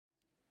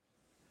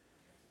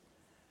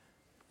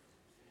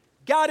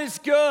God is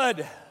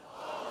good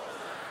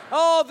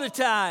all the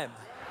time.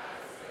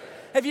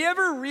 Have you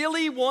ever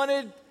really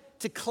wanted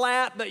to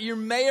clap, but you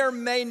may or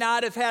may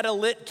not have had a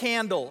lit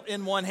candle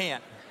in one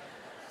hand?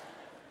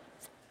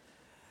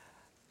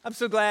 I'm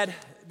so glad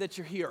that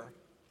you're here.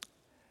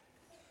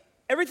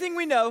 Everything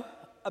we know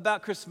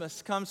about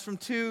Christmas comes from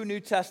two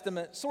New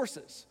Testament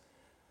sources.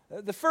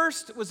 The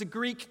first was a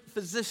Greek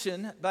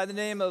physician by the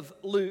name of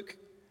Luke,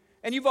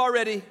 and you've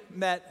already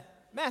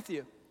met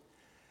Matthew.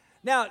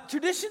 Now,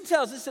 tradition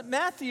tells us that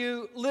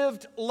Matthew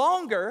lived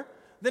longer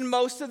than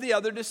most of the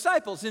other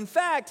disciples. In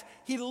fact,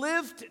 he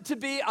lived to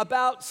be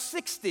about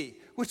 60,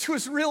 which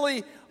was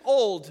really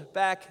old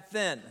back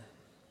then.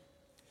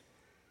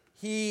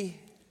 He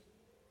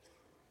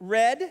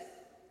read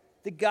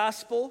the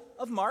Gospel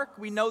of Mark.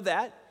 We know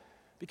that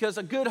because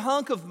a good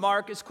hunk of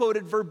Mark is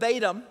quoted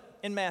verbatim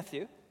in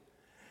Matthew.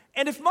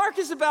 And if Mark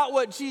is about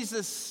what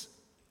Jesus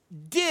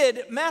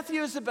did,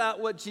 Matthew is about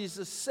what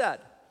Jesus said.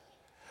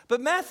 But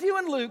Matthew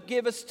and Luke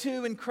gave us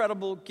two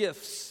incredible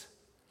gifts.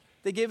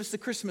 They gave us the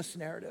Christmas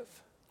narrative.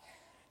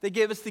 They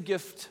gave us the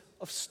gift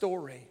of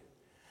story.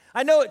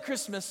 I know at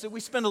Christmas that we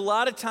spend a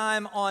lot of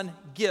time on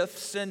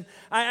gifts, and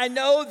I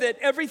know that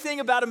everything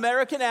about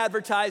American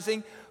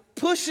advertising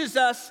pushes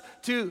us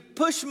to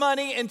push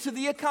money into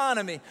the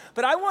economy.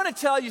 But I want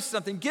to tell you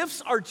something.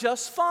 Gifts are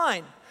just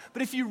fine.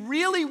 But if you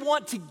really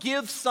want to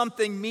give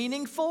something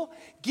meaningful,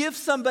 give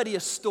somebody a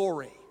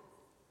story.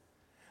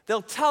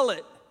 They'll tell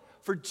it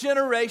for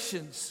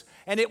generations,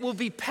 and it will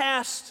be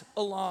passed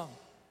along.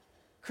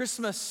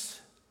 Christmas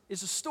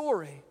is a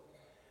story,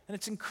 and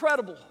it's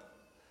incredible.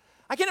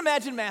 I can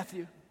imagine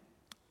Matthew,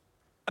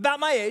 about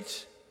my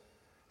age,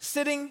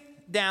 sitting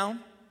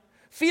down,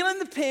 feeling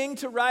the ping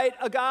to write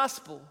a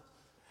gospel,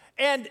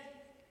 and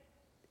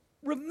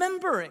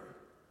remembering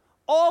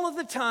all of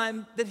the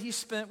time that he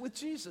spent with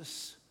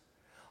Jesus.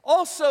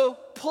 Also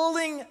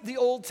pulling the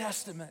Old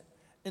Testament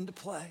into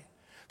play.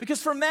 Because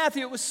for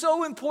Matthew, it was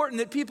so important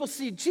that people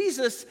see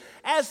Jesus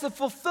as the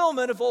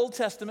fulfillment of Old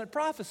Testament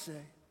prophecy.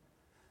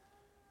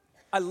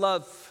 I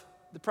love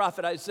the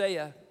prophet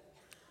Isaiah.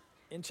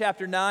 In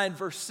chapter 9,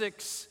 verse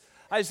 6,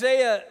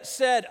 Isaiah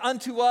said,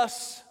 "Unto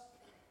us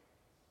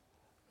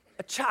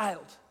a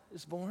child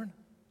is born.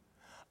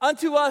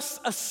 Unto us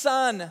a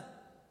son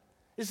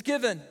is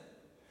given.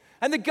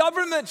 And the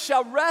government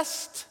shall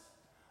rest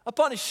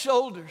upon his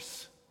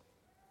shoulders.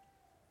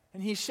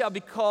 And he shall be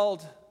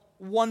called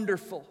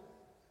Wonderful,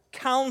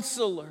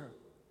 Counselor,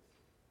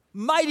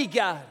 Mighty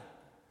God,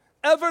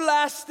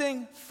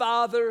 Everlasting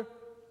Father,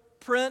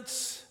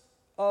 Prince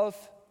of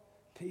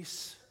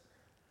Peace."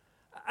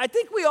 I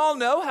think we all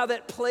know how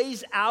that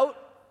plays out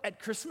at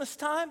Christmas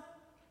time.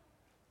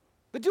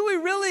 But do we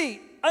really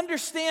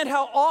understand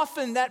how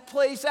often that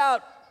plays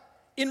out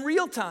in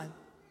real time?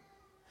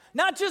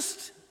 Not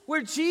just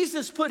where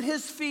Jesus put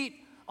his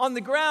feet on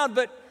the ground,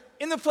 but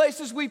in the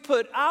places we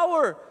put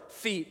our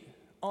feet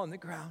on the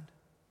ground.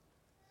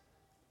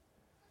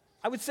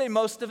 I would say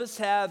most of us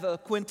have a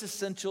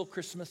quintessential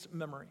Christmas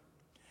memory.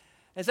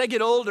 As I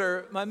get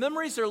older, my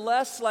memories are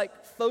less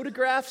like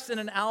photographs in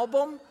an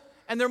album,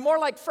 and they're more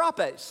like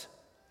frappes.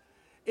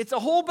 It's a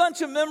whole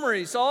bunch of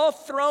memories all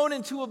thrown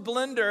into a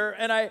blender,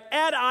 and I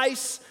add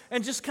ice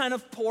and just kind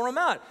of pour them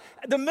out.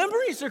 The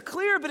memories are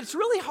clear, but it's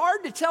really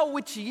hard to tell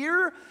which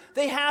year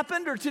they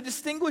happened or to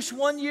distinguish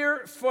one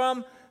year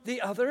from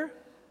the other.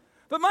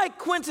 But my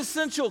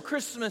quintessential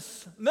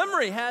Christmas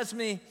memory has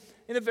me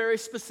in a very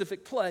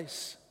specific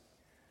place.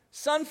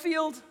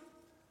 Sunfield,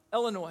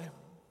 Illinois,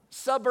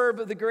 suburb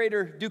of the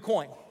greater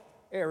DuQuoin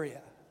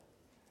area.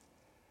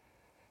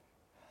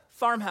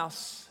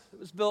 Farmhouse that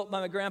was built by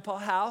my grandpa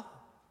Hal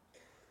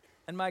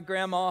and my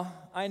grandma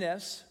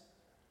Inez.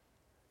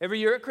 Every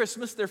year at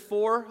Christmas, their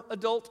 4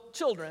 adult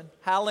children,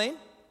 Haleen,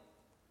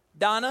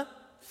 Donna,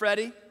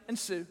 Freddie, and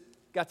Sue,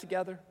 got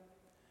together,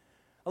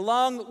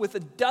 along with a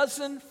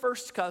dozen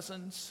first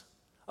cousins,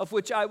 of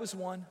which I was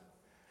one.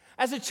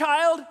 As a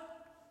child,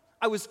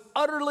 I was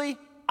utterly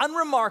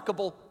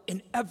unremarkable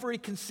in every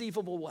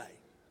conceivable way.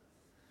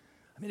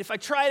 I mean, if I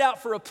tried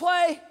out for a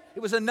play, it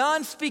was a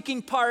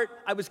non-speaking part,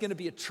 I was going to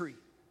be a tree.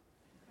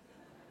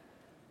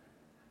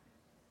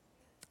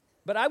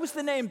 But I was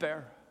the name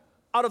bearer.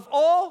 Out of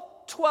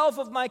all 12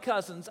 of my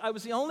cousins, I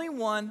was the only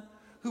one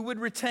who would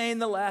retain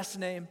the last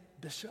name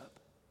Bishop.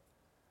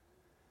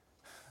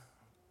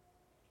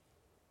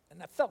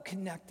 And I felt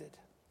connected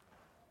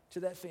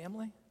to that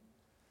family.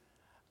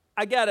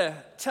 I gotta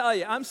tell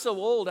you, I'm so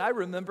old, I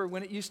remember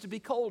when it used to be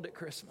cold at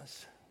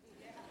Christmas.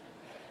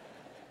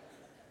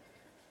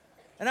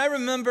 And I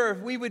remember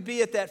we would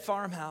be at that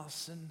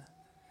farmhouse and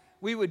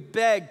we would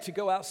beg to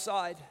go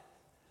outside.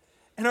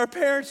 And our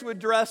parents would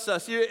dress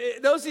us.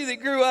 Those of you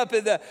that grew up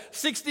in the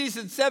 60s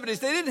and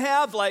 70s, they didn't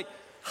have like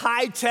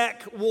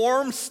high-tech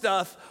warm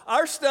stuff.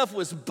 Our stuff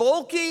was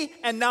bulky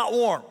and not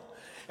warm.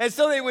 And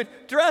so they would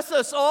dress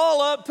us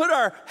all up, put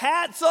our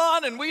hats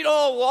on, and we'd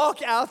all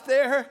walk out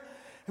there.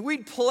 And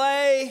we'd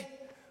play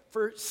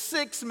for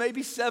 6,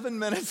 maybe 7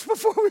 minutes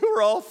before we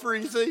were all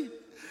freezing.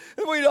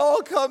 And we'd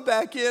all come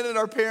back in, and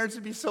our parents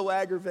would be so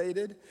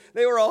aggravated.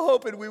 They were all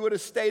hoping we would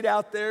have stayed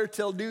out there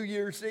till New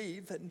Year's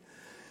Eve. And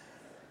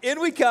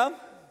in we come.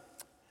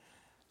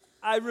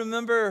 I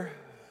remember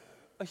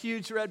a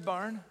huge red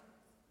barn.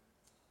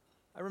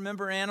 I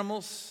remember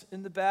animals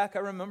in the back. I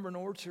remember an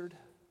orchard.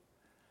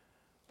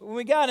 But when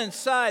we got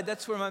inside,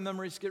 that's where my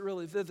memories get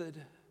really vivid.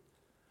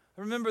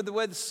 I remember the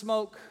way the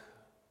smoke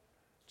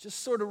just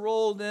sort of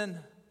rolled in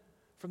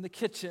from the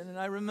kitchen, and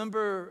I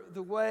remember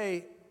the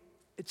way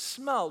it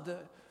smelled, a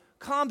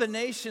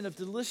combination of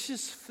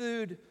delicious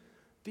food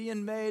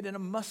being made in a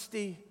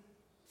musty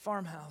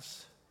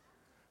farmhouse.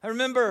 I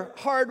remember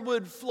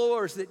hardwood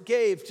floors that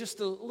gave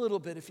just a little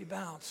bit if you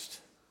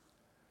bounced.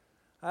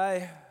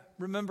 I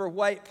remember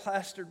white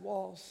plastered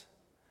walls.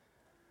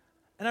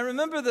 And I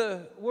remember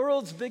the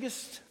world's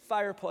biggest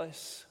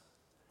fireplace.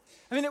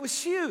 I mean, it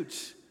was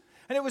huge.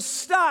 And it was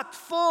stocked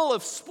full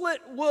of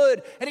split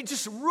wood, and it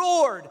just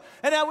roared.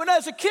 And when I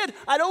was a kid,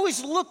 I'd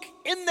always look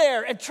in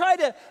there and try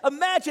to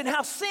imagine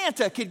how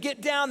Santa could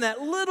get down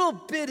that little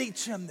bitty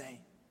chimney.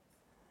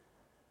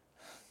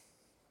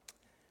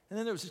 And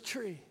then there was a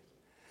tree.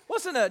 It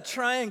wasn't a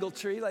triangle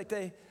tree like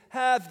they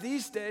have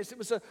these days. It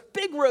was a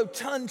big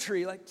rotund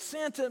tree like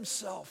Santa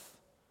himself.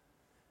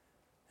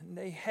 And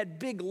they had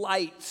big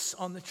lights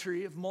on the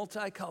tree of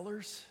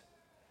multicolors.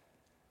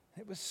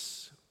 It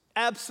was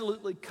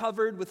absolutely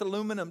covered with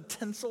aluminum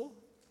tinsel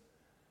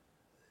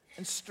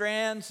and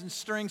strands and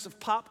strings of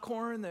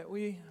popcorn that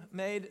we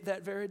made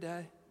that very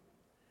day.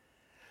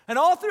 And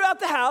all throughout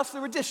the house,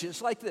 there were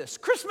dishes like this,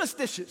 Christmas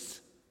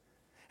dishes.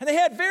 And they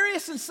had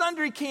various and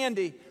sundry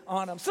candy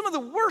on them, some of the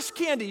worst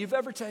candy you've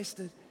ever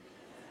tasted.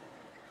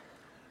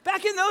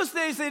 Back in those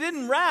days, they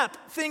didn't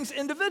wrap things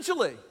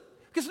individually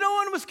because no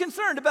one was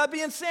concerned about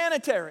being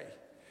sanitary.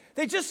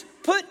 They just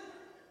put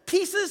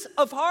pieces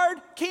of hard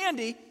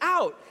candy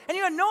out. And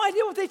you had no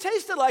idea what they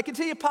tasted like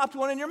until you popped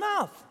one in your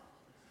mouth.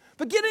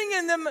 But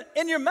getting them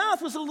in your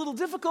mouth was a little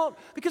difficult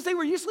because they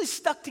were usually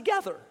stuck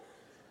together.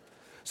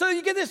 So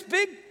you get this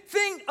big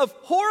thing of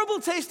horrible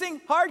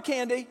tasting hard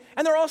candy,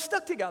 and they're all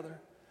stuck together.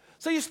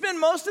 So you spend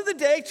most of the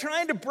day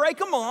trying to break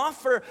them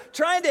off or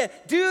trying to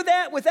do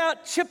that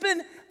without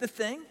chipping the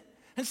thing.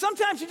 And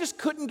sometimes you just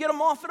couldn't get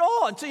them off at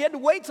all. And so you had to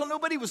wait till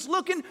nobody was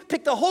looking,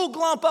 pick the whole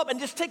glump up, and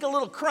just take a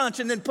little crunch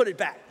and then put it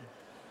back.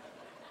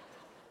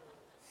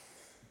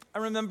 I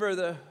remember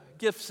the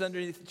gifts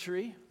underneath the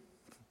tree.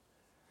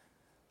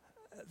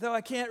 Though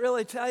I can't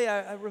really tell you,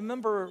 I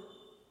remember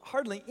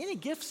hardly any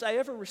gifts I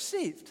ever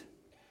received.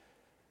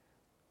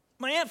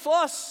 My Aunt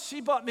Floss,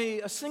 she bought me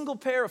a single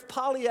pair of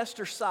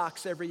polyester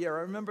socks every year.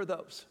 I remember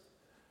those.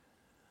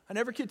 I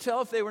never could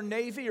tell if they were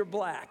navy or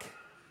black.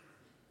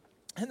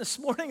 And this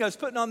morning I was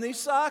putting on these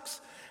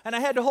socks, and I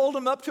had to hold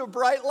them up to a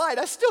bright light.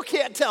 I still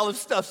can't tell if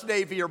stuff's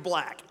navy or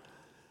black.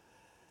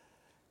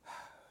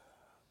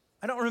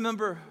 I don't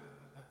remember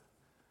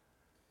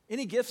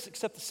any gifts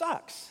except the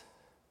socks.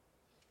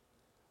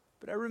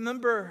 But I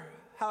remember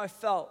how I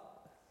felt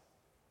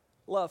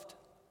loved,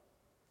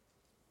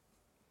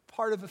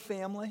 part of a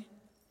family,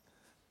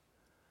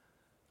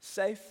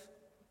 safe,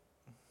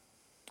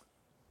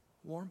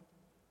 warm.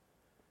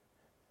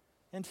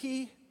 And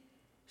he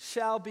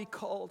shall be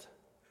called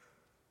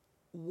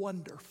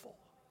Wonderful.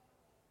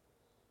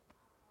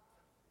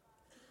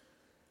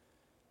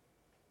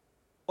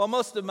 While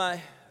most of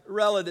my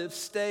relatives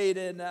stayed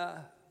in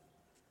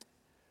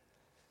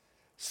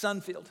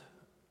Sunfield,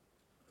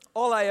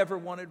 all I ever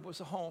wanted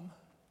was a home.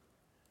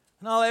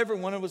 And all I ever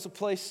wanted was a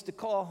place to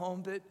call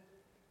home. But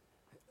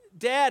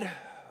Dad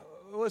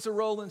was a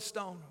Rolling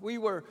Stone. We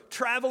were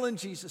traveling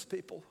Jesus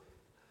people.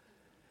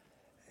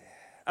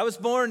 I was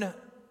born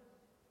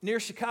near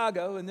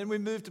Chicago, and then we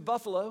moved to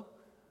Buffalo,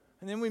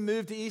 and then we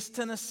moved to East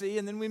Tennessee,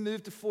 and then we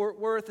moved to Fort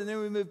Worth, and then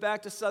we moved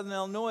back to Southern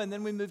Illinois, and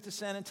then we moved to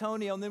San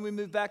Antonio, and then we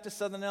moved back to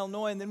Southern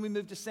Illinois, and then we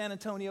moved to San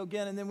Antonio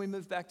again, and then we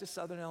moved back to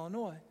Southern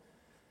Illinois.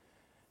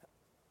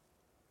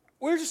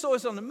 We were just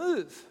always on the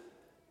move.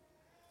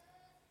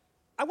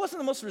 I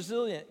wasn't the most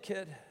resilient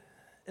kid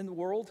in the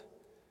world.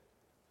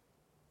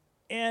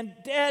 And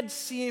Dad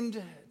seemed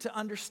to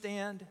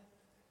understand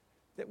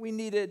that we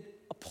needed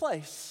a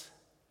place.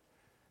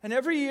 And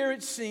every year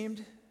it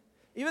seemed,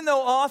 even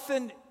though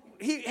often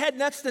he had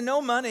next to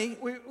no money,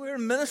 we were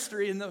in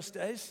ministry in those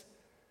days,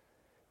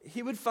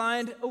 he would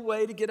find a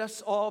way to get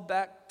us all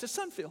back to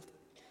Sunfield.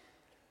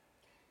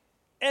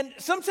 And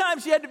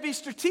sometimes you had to be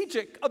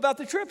strategic about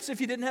the trips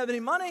if you didn't have any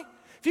money.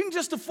 If you can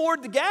just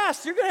afford the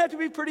gas, you're going to have to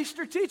be pretty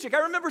strategic. I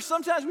remember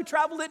sometimes we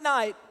traveled at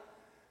night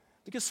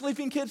because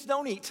sleeping kids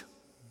don't eat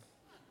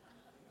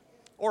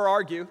or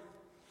argue.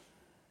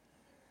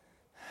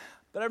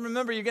 But I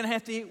remember you're going to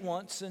have to eat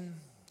once, and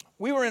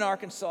we were in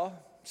Arkansas,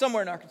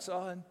 somewhere in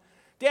Arkansas, and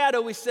Dad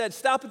always said,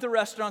 stop at the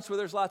restaurants where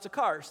there's lots of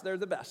cars. They're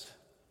the best.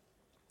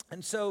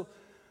 And so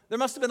there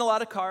must have been a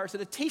lot of cars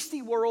at a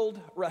Tasty World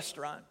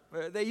restaurant.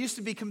 They used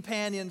to be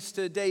companions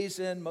to Days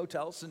Inn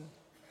motels, and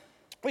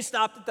we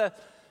stopped at the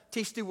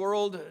Tasty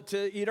World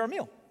to eat our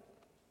meal.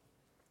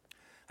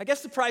 I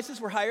guess the prices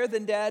were higher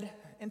than Dad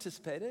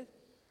anticipated.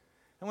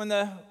 And when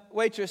the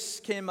waitress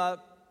came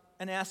up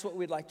and asked what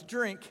we'd like to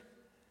drink,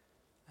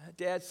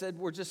 Dad said,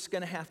 we're just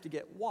going to have to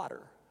get water.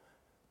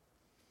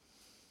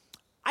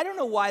 I don't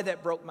know why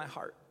that broke my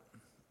heart,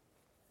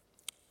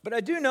 but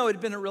I do know it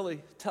had been a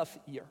really tough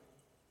year.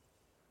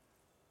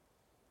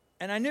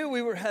 And I knew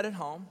we were headed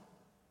home,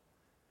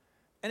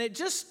 and it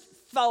just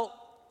felt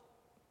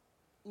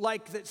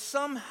like that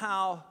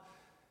somehow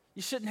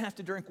you shouldn't have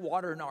to drink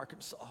water in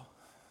Arkansas.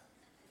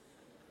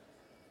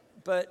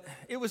 But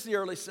it was the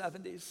early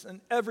 70s,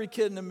 and every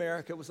kid in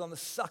America was on the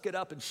suck it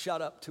up and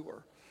shut up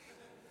tour.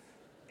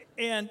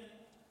 And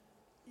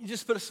you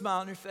just put a smile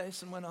on your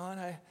face and went on.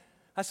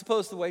 I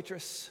suppose the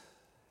waitress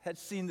had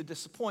seen the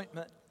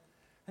disappointment,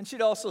 and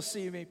she'd also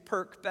see me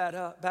perk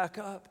back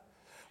up.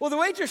 Well, the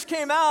waitress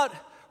came out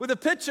with a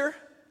pitcher,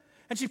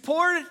 and she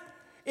poured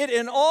it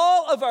in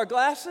all of our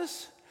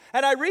glasses,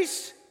 and I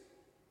reached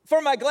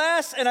for my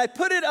glass, and I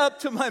put it up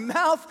to my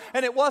mouth,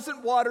 and it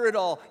wasn't water at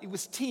all. It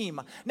was Team.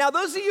 Now,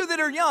 those of you that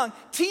are young,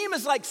 Team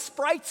is like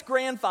Sprite's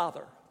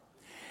grandfather.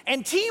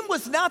 And Team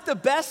was not the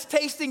best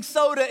tasting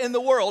soda in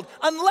the world,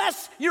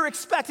 unless you're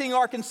expecting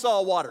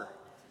Arkansas water.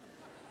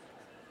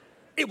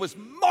 It was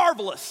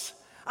marvelous.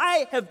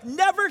 I have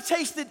never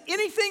tasted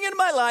anything in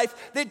my life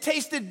that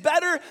tasted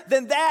better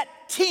than that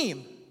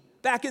Team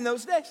back in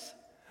those days.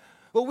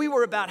 Well, we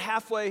were about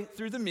halfway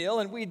through the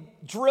meal, and we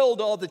drilled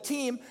all the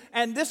Team,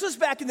 and this was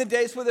back in the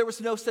days where there was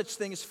no such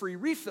thing as free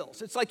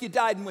refills. It's like you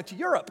died and went to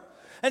Europe.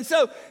 And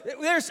so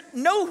there's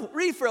no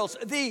refills.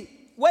 The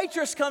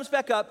waitress comes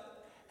back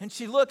up, and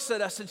she looks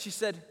at us, and she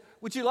said,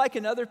 would you like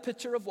another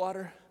pitcher of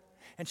water?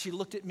 And she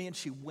looked at me, and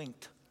she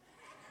winked.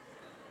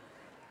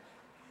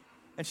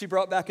 And she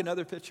brought back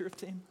another pitcher of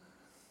Team.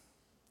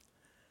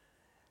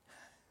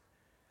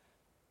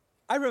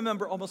 I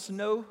remember almost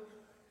no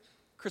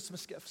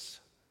Christmas gifts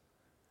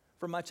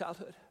from my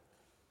childhood.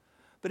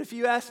 But if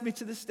you ask me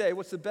to this day,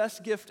 what's the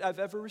best gift I've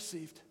ever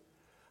received,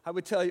 I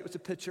would tell you it was a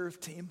pitcher of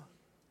Team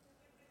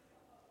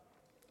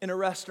in a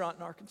restaurant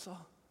in Arkansas,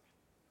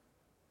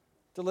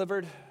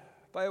 delivered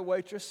by a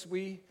waitress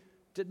we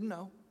didn't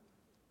know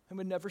and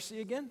would never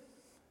see again.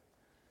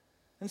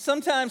 And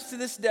sometimes to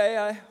this day,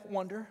 I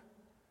wonder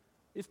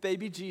if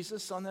baby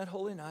Jesus on that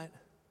holy night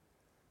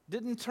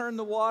didn't turn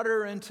the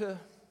water into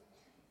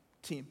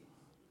Team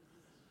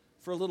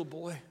for a little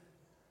boy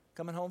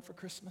coming home for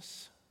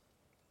Christmas.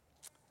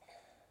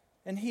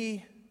 And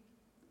he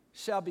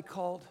shall be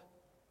called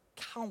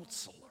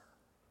Counselor.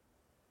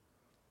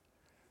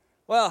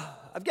 Well,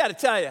 I've got to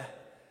tell you, it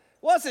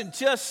wasn't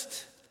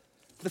just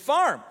the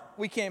farm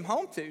we came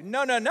home to.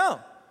 No.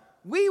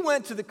 We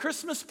went to the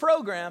Christmas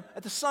program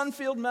at the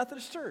Sunfield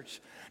Methodist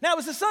Church. Now, it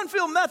was the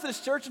Sunfield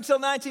Methodist Church until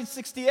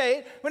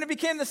 1968, when it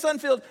became the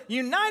Sunfield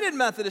United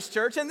Methodist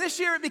Church, and this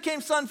year it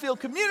became Sunfield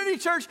Community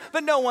Church,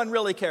 but no one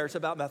really cares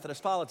about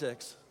Methodist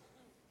politics.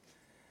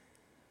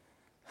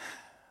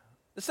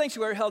 The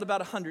sanctuary held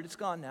about 100. It's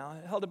gone now.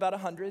 It held about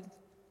 100.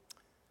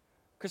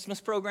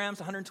 Christmas programs,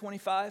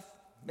 125,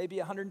 maybe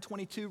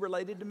 122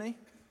 related to me.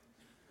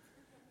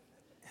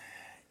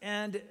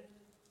 And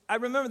I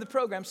remember the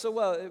program so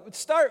well. It would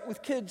start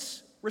with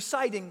kids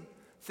reciting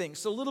things.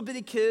 So little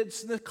bitty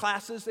kids in the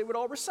classes, they would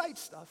all recite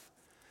stuff.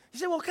 You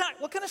say, well,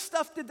 what kind of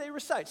stuff did they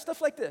recite?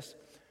 Stuff like this.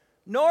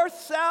 North,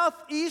 south,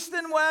 east,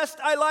 and west,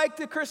 I like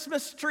the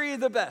Christmas tree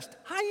the best.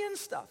 High-end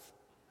stuff.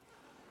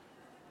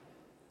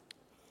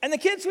 And the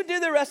kids would do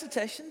their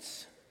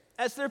recitations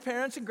as their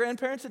parents and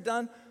grandparents had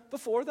done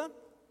before them.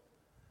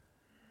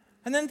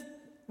 And then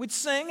we'd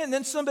sing, and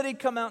then somebody'd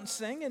come out and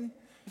sing. And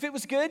if it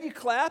was good, you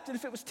clapped. And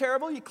if it was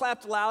terrible, you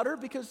clapped louder,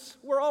 because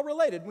we're all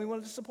related and we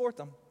wanted to support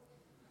them.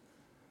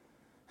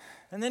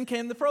 And then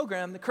came the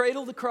program, the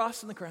cradle, the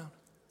cross, and the crown.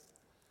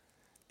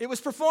 It was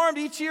performed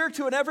each year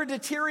to an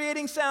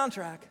ever-deteriorating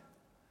soundtrack.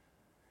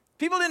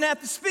 People didn't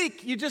have to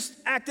speak. You just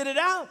acted it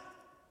out.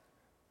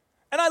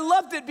 And I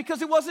loved it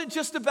because it wasn't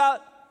just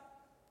about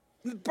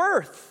the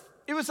birth.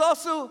 It was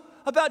also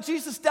about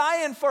Jesus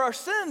dying for our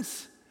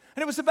sins.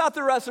 And it was about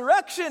the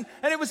resurrection.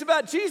 And it was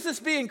about Jesus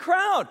being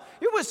crowned.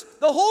 It was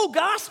the whole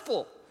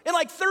gospel in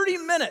like 30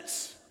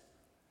 minutes.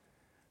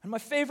 And my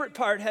favorite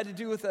part had to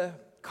do with a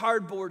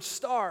cardboard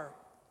star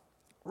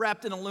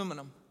wrapped in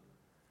aluminum.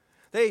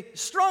 They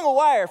strung a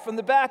wire from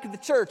the back of the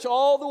church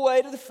all the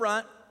way to the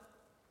front.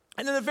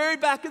 And in the very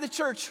back of the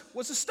church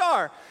was a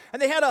star. And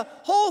they had a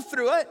hole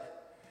through it.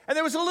 And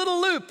there was a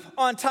little loop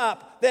on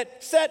top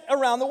that set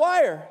around the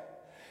wire.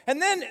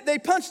 And then they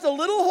punched a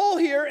little hole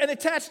here and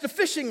attached a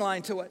fishing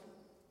line to it.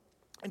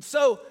 And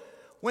so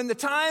when the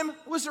time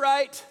was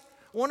right,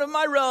 one of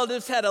my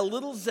relatives had a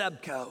little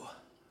Zebco.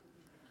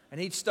 And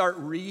he'd start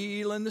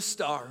reeling the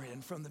star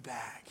in from the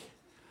back,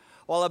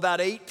 while about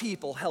 8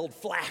 people held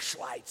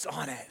flashlights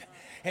on it.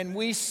 And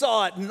we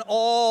saw it in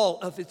all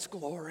of its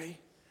glory.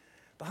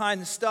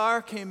 Behind the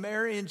star came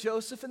Mary and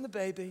Joseph and the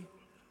baby.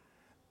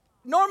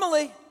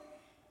 Normally,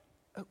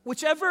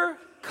 whichever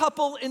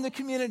couple in the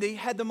community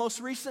had the most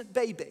recent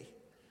baby,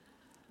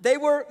 they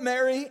were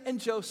Mary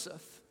and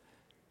Joseph.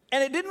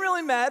 And it didn't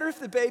really matter if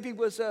the baby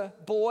was a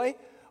boy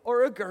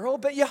or a girl,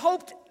 but you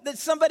hoped that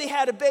somebody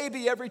had a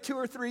baby every 2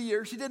 or 3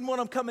 years. You didn't want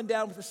them coming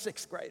down with a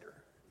 6th grader.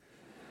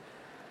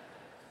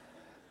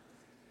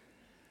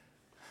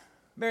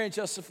 Mary and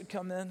Joseph would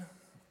come in,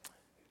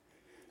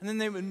 and then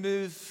they would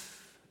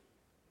move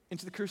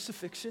into the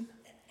crucifixion.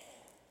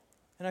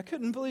 And I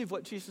couldn't believe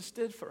what Jesus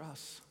did for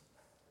us.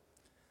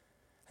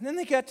 And then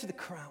they got to the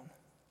crown,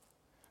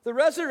 the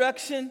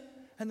resurrection,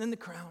 and then the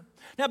crown.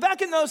 Now,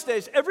 back in those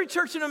days, every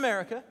church in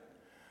America,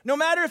 no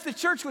matter if the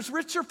church was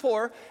rich or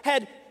poor,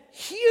 had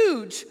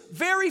huge,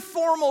 very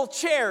formal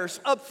chairs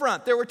up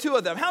front. There were 2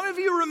 of them. How many of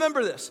you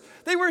remember this?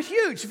 They were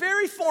huge,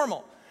 very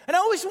formal. And I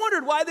always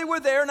wondered why they were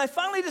there, and I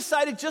finally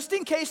decided just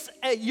in case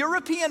a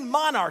European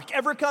monarch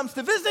ever comes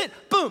to visit,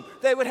 boom,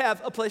 they would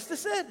have a place to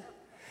sit.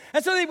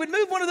 And so they would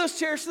move one of those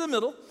chairs to the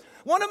middle.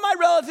 One of my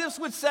relatives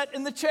would sit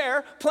in the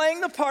chair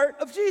playing the part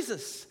of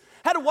Jesus.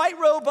 Had a white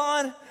robe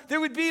on. There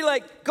would be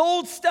like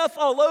gold stuff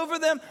all over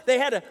them. They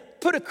had to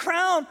put a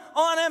crown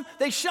on him.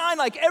 They shine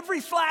like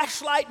every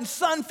flashlight and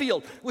sun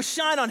field would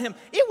shine on him.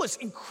 It was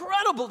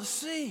incredible to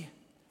see.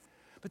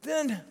 But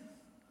then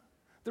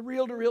the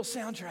reel-to-reel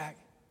soundtrack.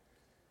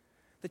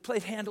 They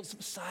played Handel's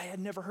Messiah. I'd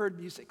never heard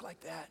music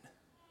like that.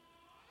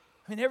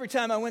 I mean, every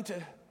time I went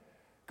to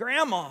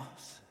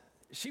Grandma's,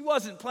 she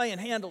wasn't playing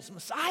Handel's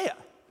Messiah.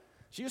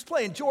 She was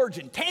playing George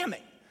and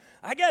Tammy.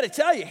 I got to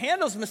tell you,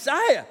 Handel's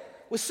Messiah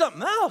was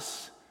something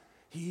else.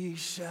 He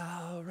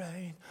shall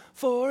reign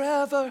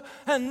forever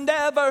and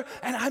ever.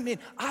 And I mean,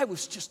 I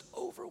was just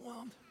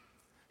overwhelmed.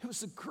 It was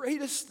the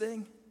greatest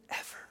thing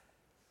ever.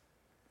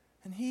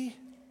 And he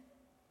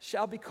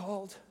shall be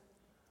called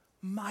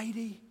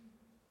Mighty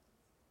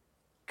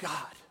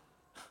God,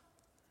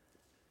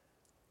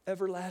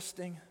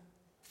 Everlasting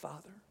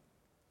Father.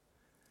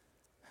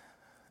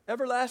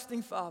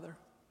 Everlasting Father.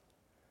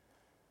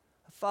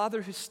 A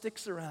Father who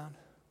sticks around.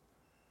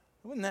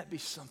 Wouldn't that be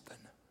something?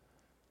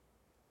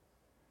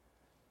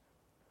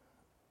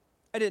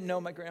 I didn't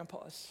know my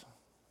grandpas.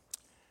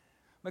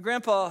 My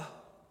grandpa,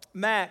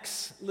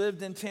 Max,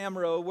 lived in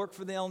Tamaro, worked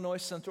for the Illinois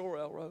Central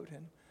Railroad.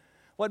 And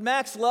what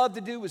Max loved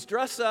to do was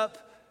dress up,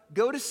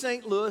 go to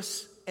St.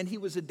 Louis, and he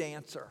was a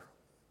dancer.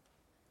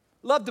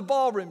 Loved the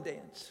ballroom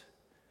dance.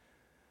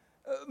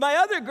 My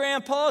other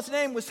grandpa's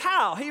name was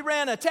Hal. He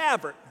ran a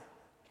tavern.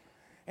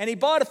 And he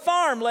bought a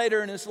farm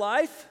later in his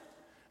life.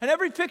 And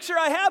every picture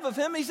I have of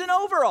him, he's in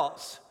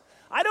overalls.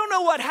 I don't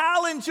know what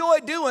Hal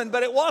enjoyed doing,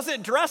 but it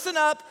wasn't dressing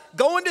up,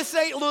 going to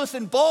St. Louis,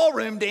 and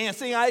ballroom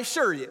dancing, I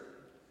assure you.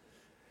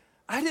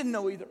 I didn't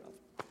know either of them.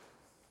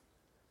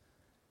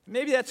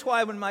 Maybe that's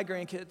why when my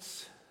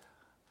grandkids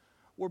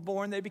were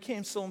born, they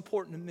became so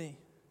important to me.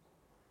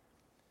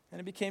 And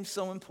it became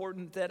so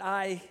important that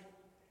I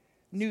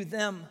knew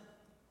them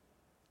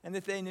and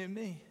that they knew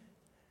me.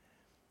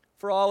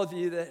 For all of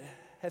you that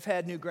have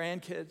had new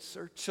grandkids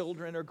or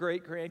children or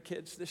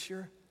great-grandkids this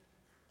year,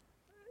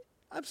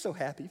 I'm so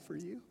happy for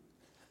you.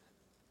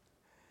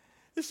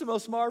 It's the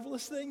most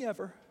marvelous thing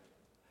ever.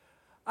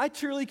 I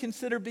truly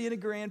consider being a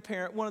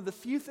grandparent one of the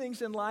few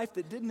things in life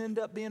that didn't end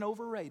up being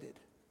overrated.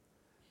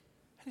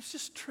 And it's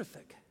just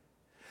terrific.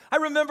 I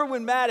remember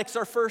when Maddox,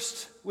 our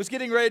first, was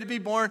getting ready to be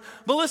born,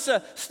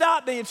 Melissa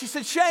stopped me and she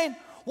said, "Shane,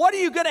 what are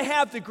you going to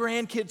have the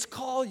grandkids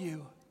call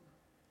you?"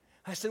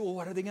 I said, "Well,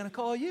 what are they going to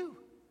call you?"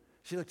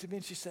 She looked at me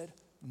and she said,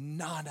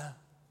 "Nana."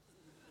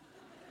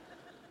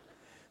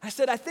 I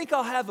said, "I think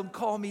I'll have them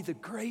call me the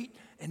great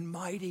and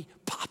mighty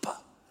Papa."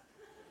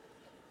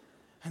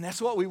 And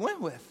that's what we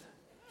went with.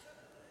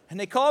 And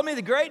they called me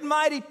the great and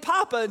mighty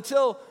Papa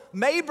until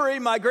Mabry,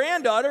 my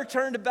granddaughter,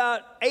 turned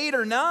about 8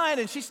 or 9,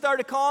 and she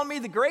started calling me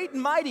the great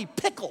and mighty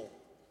Pickle.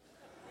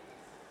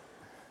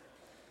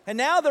 And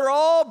now they're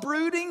all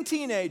brooding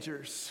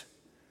teenagers.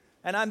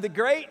 And I'm the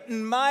great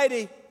and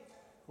mighty,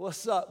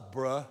 "What's up,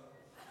 bruh?"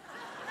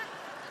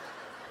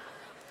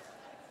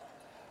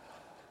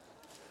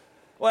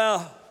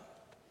 Well,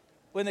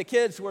 when the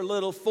kids were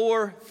little,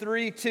 4,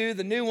 3, 2,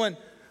 the new one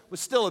was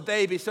still a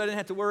baby, so I didn't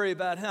have to worry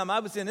about him. I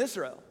was in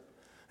Israel,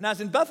 and I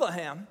was in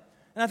Bethlehem,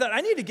 and I thought,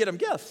 I need to get them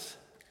gifts.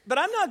 But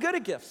I'm not good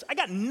at gifts. I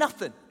got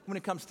nothing when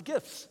it comes to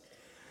gifts.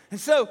 And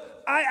so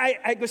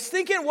I was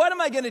thinking, what am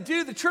I going to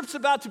do? The trip's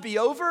about to be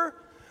over.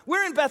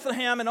 We're in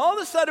Bethlehem, and all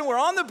of a sudden we're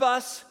on the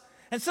bus,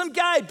 and some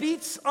guy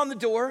beats on the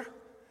door,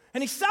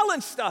 and he's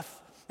selling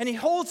stuff, and he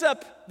holds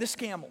up this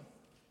camel.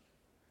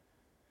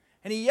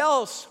 And he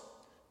yells,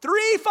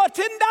 "3 for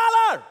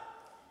 $10.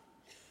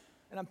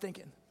 And I'm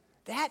thinking,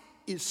 that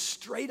is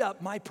straight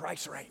up my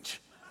price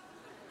range.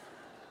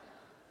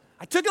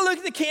 I took a look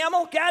at the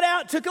camel, got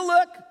out, took a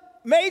look,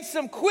 made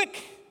some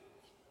quick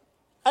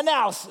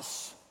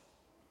analysis.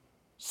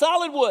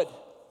 Solid wood,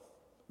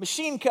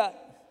 machine cut,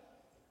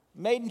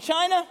 made in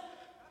China,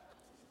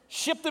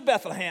 shipped to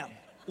Bethlehem.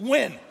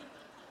 Win.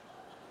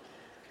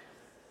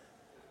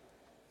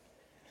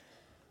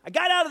 I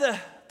got out of the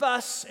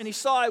bus and he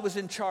saw I was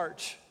in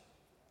charge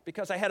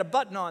because I had a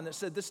button on that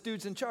said, "This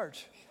dude's in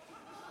charge."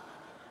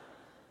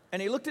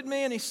 And he looked at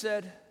me and he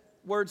said,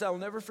 words I will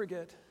never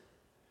forget,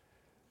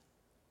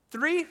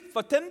 "3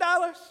 for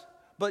 $10,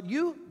 but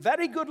you,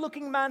 very good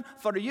looking man,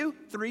 for you,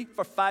 3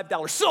 for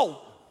 $5.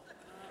 Sold."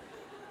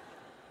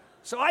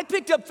 So I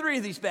picked up 3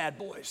 of these bad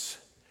boys.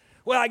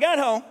 Well, I got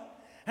home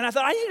and I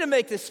thought, I need to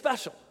make this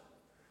special.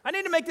 I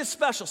need to make this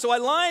special. So I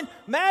lined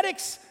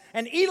Maddox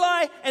and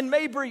Eli and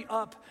Mabry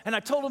up, and I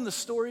told them the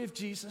story of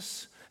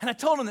Jesus. And I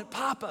told them that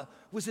Papa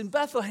was in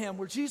Bethlehem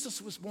where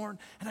Jesus was born.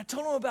 And I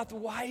told them about the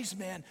wise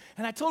men.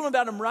 And I told them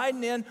about him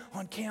riding in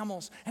on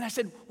camels. And I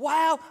said,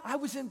 while I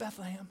was in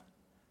Bethlehem,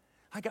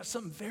 I got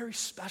something very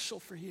special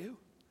for you.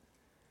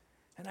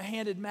 And I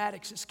handed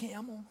Maddox his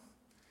camel.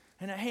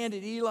 And I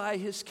handed Eli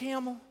his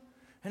camel.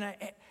 And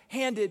I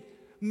handed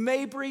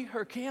Mabry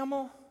her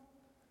camel.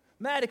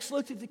 Maddox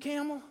looked at the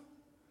camel,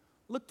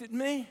 looked at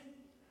me,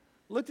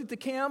 looked at the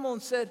camel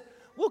and said,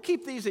 we'll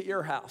keep these at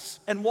your house,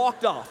 and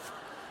walked off.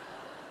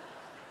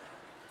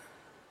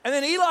 And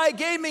then Eli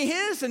gave me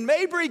his, and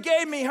Mabry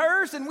gave me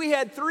hers, and we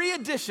had 3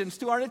 additions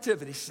to our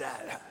nativity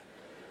set.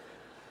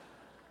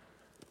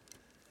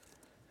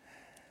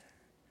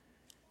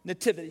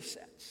 Nativity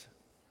sets.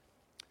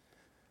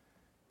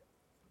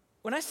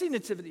 When I see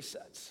nativity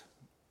sets,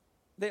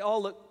 they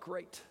all look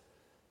great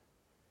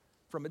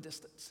from a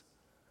distance.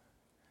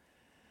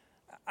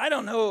 I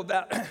don't know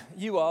about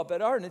you all,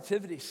 but our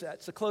nativity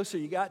sets, the closer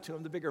you got to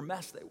them, the bigger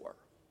mess they were.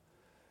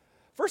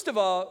 First of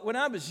all, when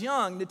I was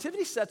young,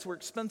 nativity sets were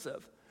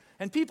expensive.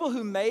 And people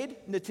who made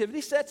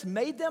nativity sets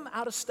made them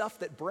out of stuff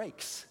that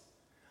breaks.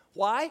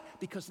 Why?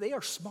 Because they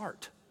are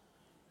smart.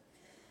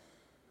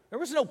 There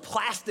was no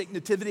plastic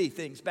nativity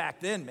things back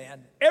then,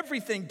 man.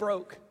 Everything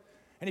broke.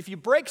 And if you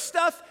break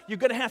stuff, you're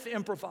going to have to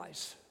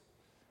improvise.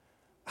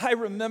 I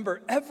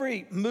remember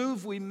every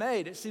move we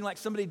made, it seemed like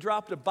somebody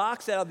dropped a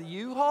box out of the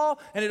U-Haul,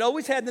 and it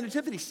always had the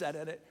nativity set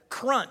in it.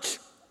 Crunch.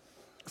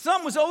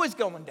 Something was always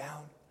going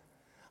down.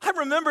 I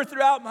remember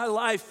throughout my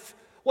life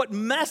what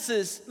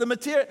messes the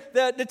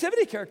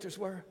nativity characters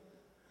were.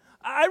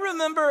 I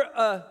remember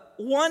a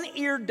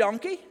one-eared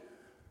donkey.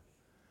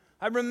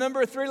 I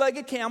remember a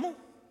 3-legged camel.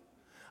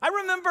 I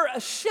remember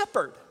a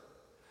shepherd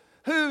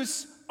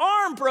whose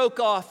arm broke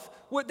off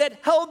that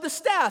held the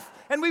staff.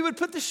 And we would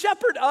put the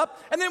shepherd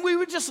up, and then we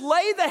would just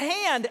lay the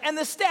hand and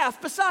the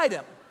staff beside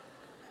him.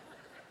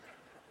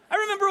 I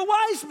remember a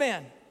wise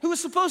man who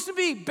was supposed to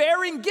be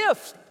bearing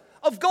gifts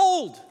of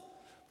gold.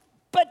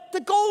 But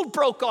the gold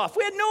broke off.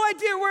 We had no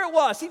idea where it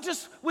was. He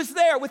just was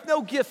there with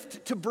no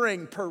gift to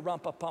bring, per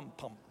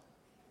rumpa-pum-pum.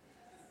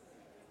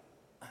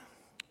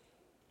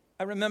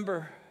 I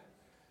remember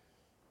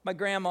my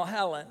grandma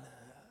Helen,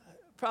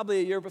 probably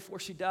a year before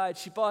she died,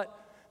 she bought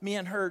me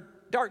and her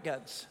dart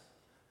guns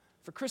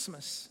for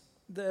Christmas.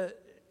 The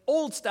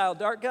old-style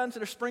dart guns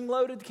that are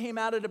spring-loaded came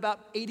out at about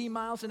 80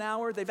 miles an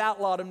hour. They've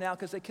outlawed them now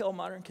because they kill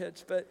modern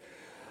kids. But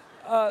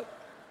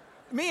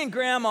me and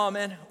Grandma,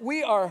 man,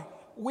 we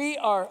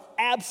are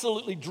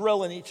absolutely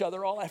drilling each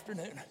other all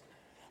afternoon.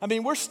 I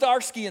mean, we're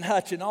Starsky and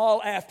Hutching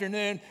all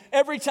afternoon.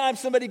 Every time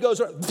somebody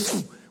goes,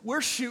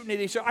 we're shooting at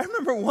each other. I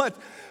remember once,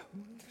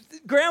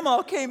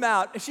 Grandma came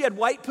out, and she had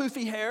white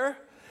poofy hair,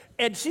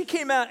 and she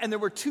came out, and there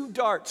were 2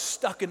 darts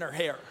stuck in her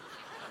hair.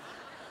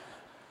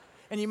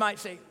 And you might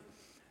say,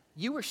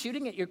 you were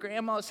shooting at your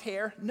grandma's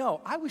hair? No,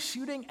 I was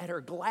shooting at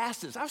her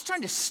glasses. I was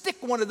trying to stick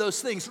one of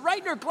those things right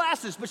in her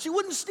glasses, but she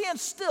wouldn't stand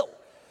still.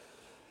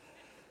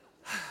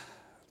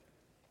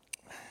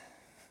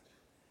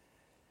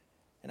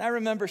 And I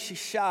remember she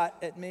shot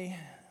at me,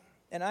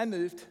 and I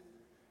moved,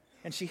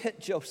 and she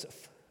hit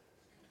Joseph.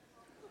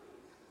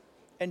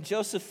 And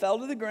Joseph fell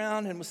to the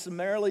ground and was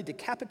summarily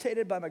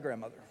decapitated by my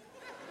grandmother.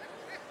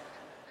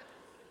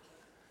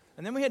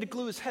 And then we had to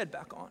glue his head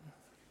back on.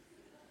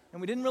 And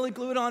we didn't really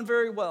glue it on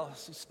very well.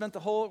 So he spent the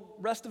whole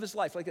rest of his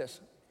life like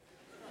this.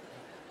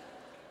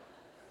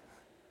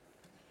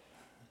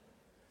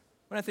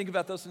 When I think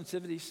about those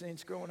nativity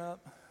scenes growing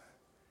up,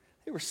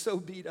 they were so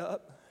beat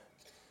up,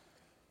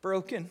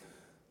 broken,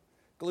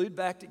 glued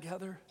back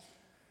together.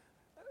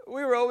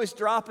 We were always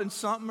dropping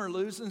something or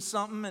losing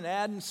something and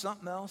adding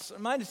something else.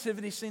 My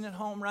nativity scene at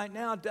home right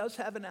now does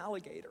have an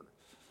alligator.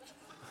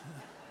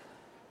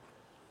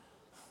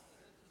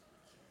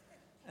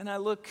 And I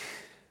look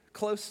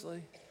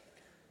closely.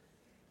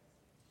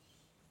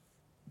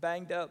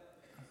 Banged up,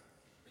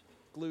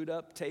 glued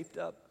up, taped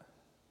up,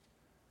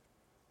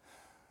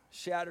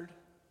 shattered,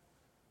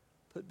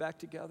 put back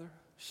together,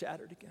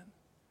 shattered again.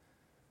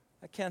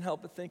 I can't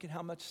help but thinking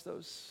how much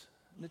those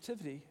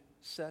nativity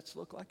sets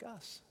look like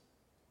us.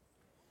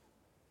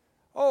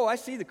 Oh, I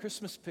see the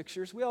Christmas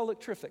pictures. We all look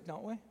terrific,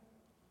 don't we?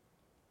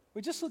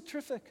 We just look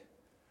terrific.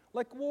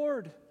 Like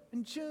Ward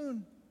and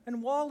June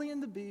and Wally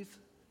and the Beef.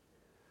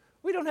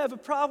 We don't have a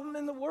problem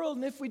in the world,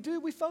 and if we do,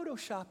 we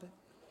Photoshop it.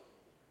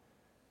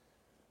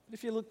 But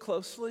if you look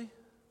closely,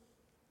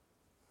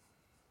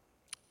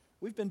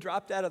 we've been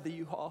dropped out of the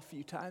U-Haul a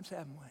few times,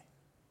 haven't we?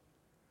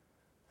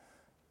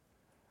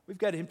 We've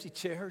got empty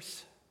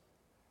chairs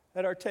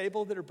at our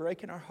table that are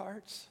breaking our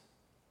hearts.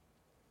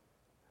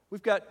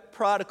 We've got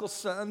prodigal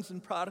sons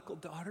and prodigal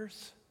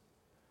daughters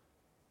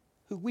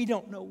who we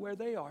don't know where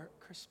they are at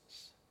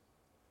Christmas.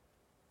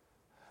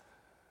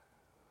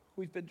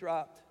 We've been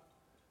dropped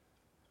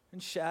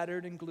and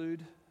shattered and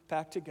glued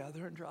back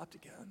together and dropped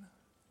again.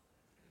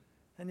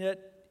 And yet,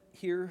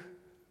 here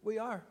we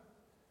are.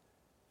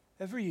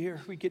 Every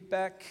year we get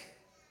back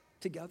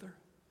together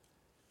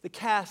The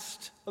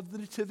cast of the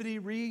Nativity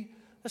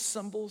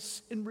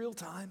reassembles in real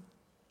time.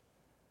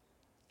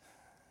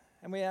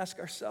 And we ask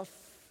ourselves,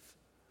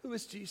 who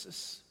is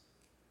Jesus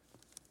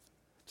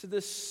to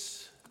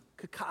this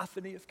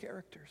cacophony of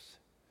characters?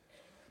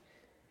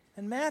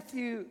 And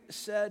Matthew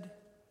said,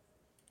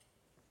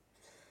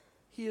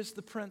 he is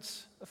the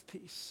Prince of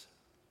Peace.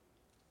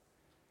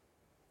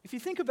 If you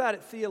think about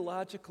it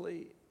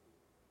theologically,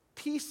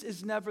 peace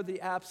is never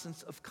the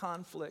absence of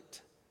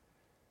conflict.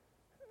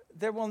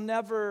 There will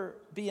never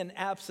be an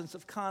absence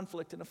of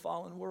conflict in a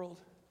fallen world.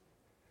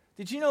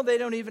 Did you know they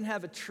don't even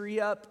have a tree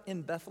up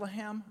in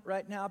Bethlehem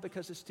right now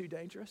because it's too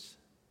dangerous?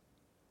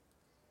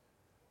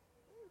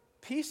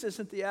 Peace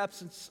isn't the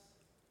absence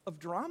of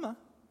drama.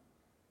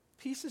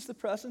 Peace is the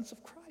presence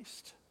of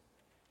Christ.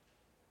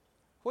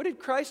 What did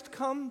Christ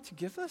come to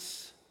give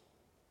us?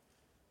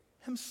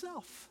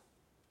 Himself.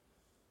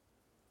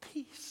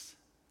 Peace.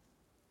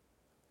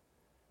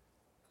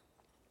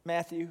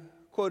 Matthew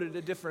quoted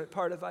a different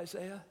part of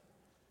Isaiah,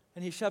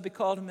 and he shall be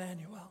called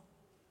Emmanuel.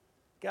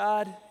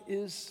 God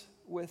is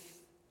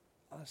with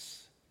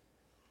us.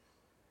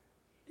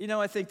 You know,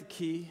 I think the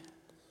key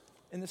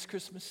in this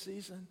Christmas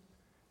season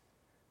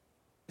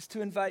is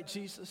to invite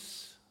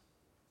Jesus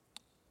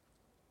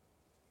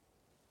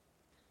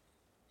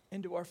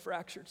into our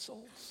fractured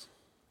souls.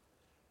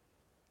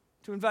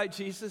 To invite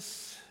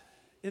Jesus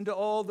into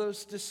all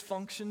those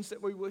dysfunctions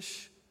that we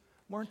wish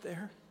weren't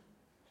there.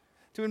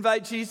 To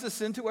invite Jesus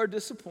into our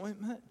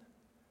disappointment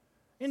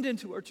and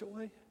into our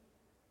joy.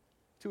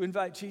 To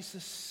invite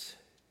Jesus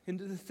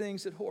into the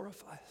things that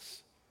horrify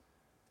us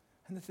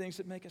and the things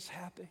that make us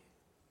happy.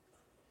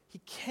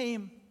 He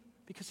came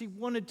because he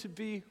wanted to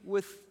be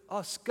with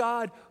us.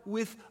 God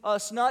with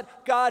us,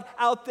 not God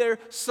out there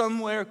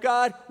somewhere.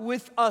 God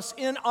with us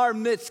in our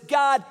midst.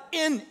 God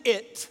in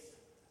it.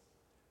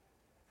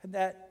 And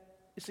that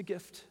is a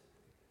gift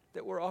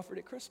that we're offered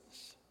at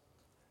Christmas.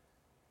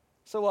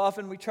 So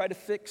often we try to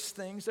fix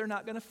things they're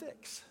not going to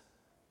fix.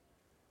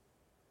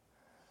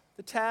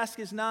 The task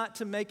is not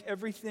to make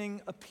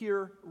everything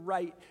appear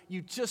right.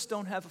 You just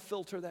don't have a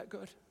filter that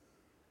good.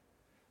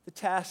 The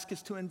task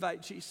is to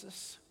invite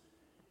Jesus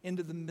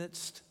into the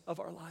midst of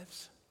our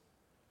lives,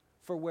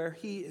 for where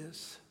he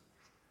is,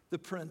 the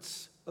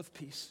Prince of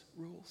Peace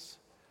rules.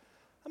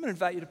 I'm going to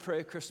invite you to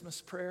pray a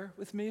Christmas prayer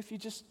with me. If you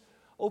just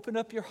open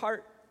up your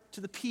heart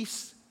to the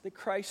peace that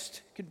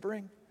Christ can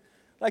bring.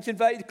 I'd like to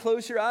invite you to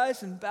close your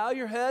eyes and bow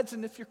your heads,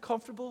 and if you're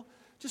comfortable,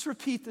 just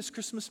repeat this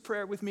Christmas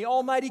prayer with me.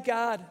 Almighty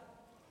God,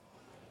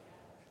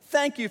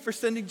 thank you for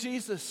sending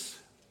Jesus.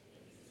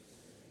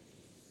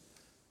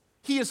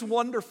 He is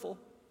wonderful.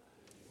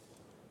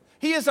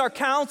 He is our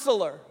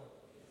counselor.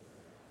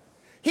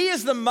 He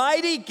is the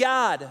mighty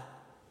God.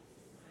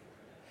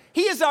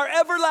 He is our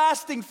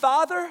everlasting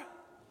Father.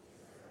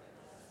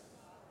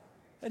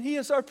 And he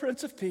is our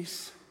Prince of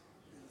Peace.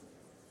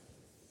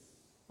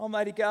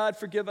 Almighty God,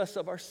 forgive us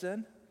of our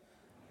sin.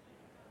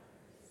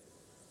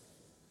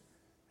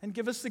 And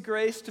give us the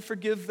grace to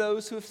forgive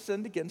those who have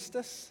sinned against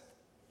us.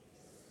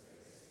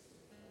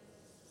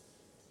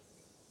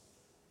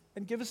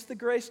 And give us the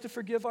grace to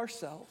forgive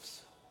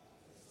ourselves.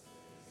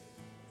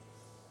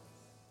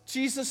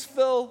 Jesus,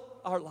 fill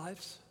our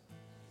lives.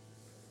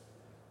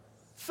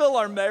 Fill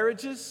our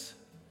marriages.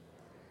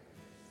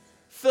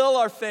 Fill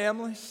our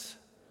families.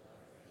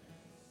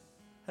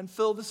 And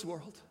fill this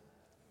world.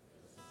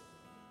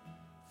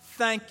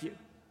 Thank you,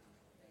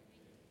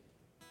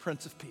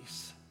 Prince of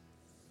Peace.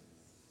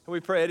 And we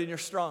pray it in your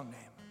strong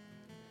name.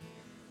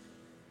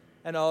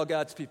 And all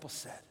God's people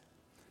said,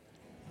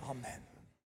 amen.